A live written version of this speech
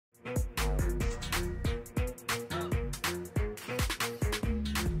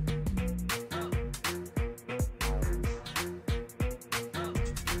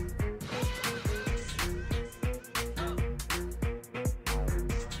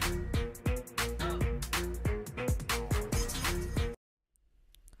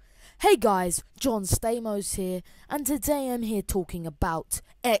Hey guys, John Stamos here, and today I'm here talking about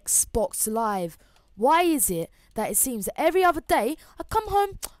Xbox Live. Why is it that it seems that every other day I come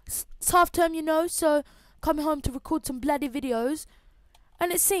home, it's half term so come home to record some bloody videos,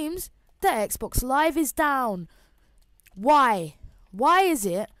 and it seems that Xbox Live is down. Why? Why is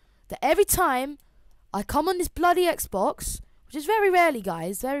it that every time I come on this bloody Xbox, which is very rarely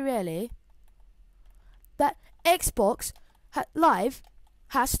guys, very rarely, that Xbox Live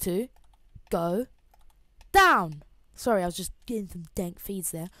has to go down. Sorry, I was just getting some dank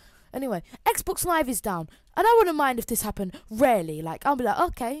feeds there. Anyway, Xbox Live is down, and I wouldn't mind if this happened rarely. Like, I'll be like,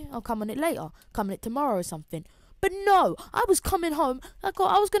 okay, I'll come on it later, come on it tomorrow or something. But no, I was coming home. I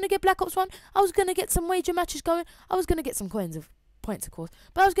was gonna get Black Ops 1. I was gonna get some wager matches going. I was gonna get some points, of course.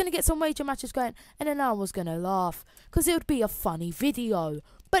 But I was gonna get some wager matches going, and then I was gonna laugh because it would be a funny video.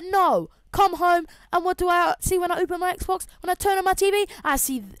 But no, come home, and what do I see when I open my Xbox? When I turn on my TV, I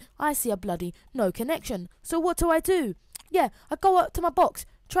see a bloody no connection. So what do? Yeah, I go up to my box,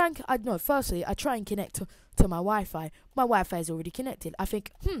 firstly I try and connect to my Wi-Fi. My Wi-Fi is already connected. I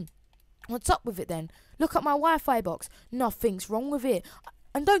think, what's up with it then? Look at my Wi-Fi box. Nothing's wrong with it.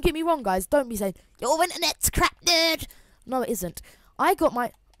 And don't get me wrong, guys. Don't be saying your internet's crap, dude. No, it isn't. I got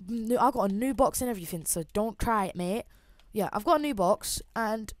a new box and everything, so don't try it, mate. Yeah, I've got a new box,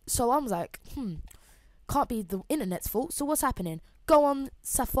 and so I was like, can't be the internet's fault, so what's happening? Go on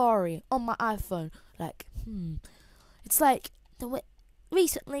Safari, on my iPhone, like, it's like,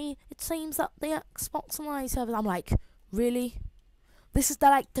 recently, it seems that the Xbox Live servers, I'm like, really? This is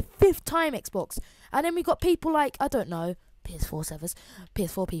the 5th time Xbox, and then we got people like, I don't know, PS4 servers,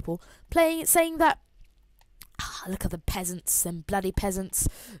 PS4 people, saying that, look at the peasants, them bloody peasants,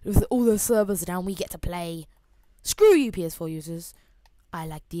 with all the servers down, we get to play. Screw you, PS4 users. I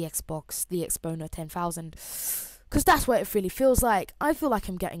like the Xbox, the Exponent 10,000. Because that's what it really feels like. I feel like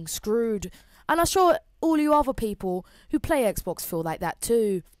I'm getting screwed. And I'm sure all you other people who play Xbox feel like that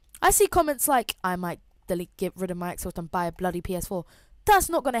too. I see comments like, I might get rid of my Xbox and buy a bloody PS4. That's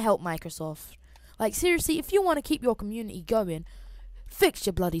not going to help Microsoft. Like, seriously, if you want to keep your community going, fix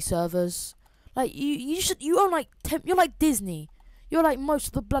your bloody servers. Like, you're like Disney. You're like most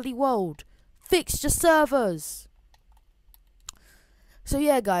of the bloody world. Fix your servers. So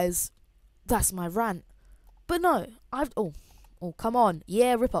yeah, guys, that's my rant. But no, oh, come on,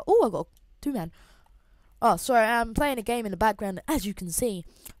 yeah, Ripper. Oh, I got a 2-man. Oh, sorry, I'm playing a game in the background, as you can see.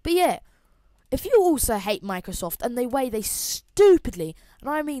 But yeah, if you also hate Microsoft and the way they stupidly, and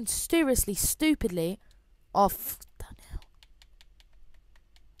I mean seriously stupidly, done now.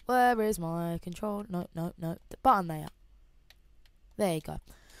 Where is my control? No, the button there. There you go.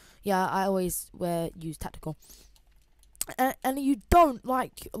 Yeah, I always use tactical. And you don't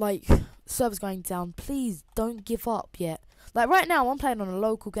like servers going down, please don't give up yet. Like right now, I'm playing on a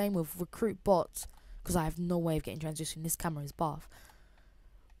local game with recruit bots because I have no way of getting transition. This camera is bath.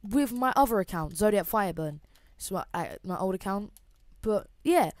 With my other account, Zodiac Fireburn, it's my old account. But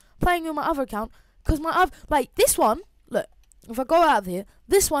yeah, playing with my other account because this one. Look, if I go out of here,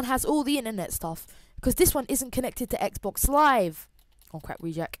 this one has all the internet stuff because this one isn't connected to Xbox Live. Oh crap,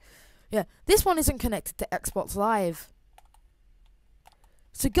 reject. Yeah, this one isn't connected to Xbox Live.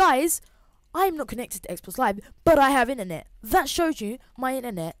 So guys, I'm not connected to Xbox Live, but I have internet. That shows you my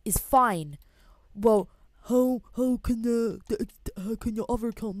internet is fine. Well, how can your other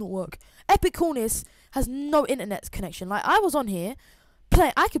account not work? Epic Corners has no internet connection. Like I was on here,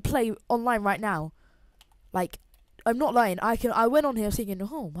 I could play online right now. Like I'm not lying. I went on here thinking,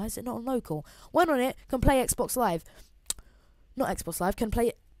 oh, why is it not on local? Went on it, can play Xbox Live. Not Xbox Live, can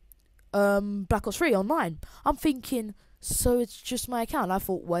play Black Ops 3 online. I'm thinking, so it's just my account. I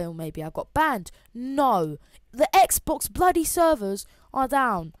thought, well, maybe I got banned. No, the Xbox bloody servers are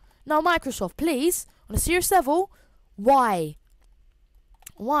down. Now, Microsoft, please, on a serious level, why?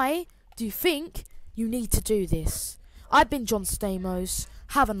 Why do you think you need to do this? I've been John Stamos.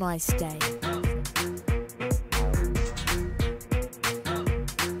 Have a nice day.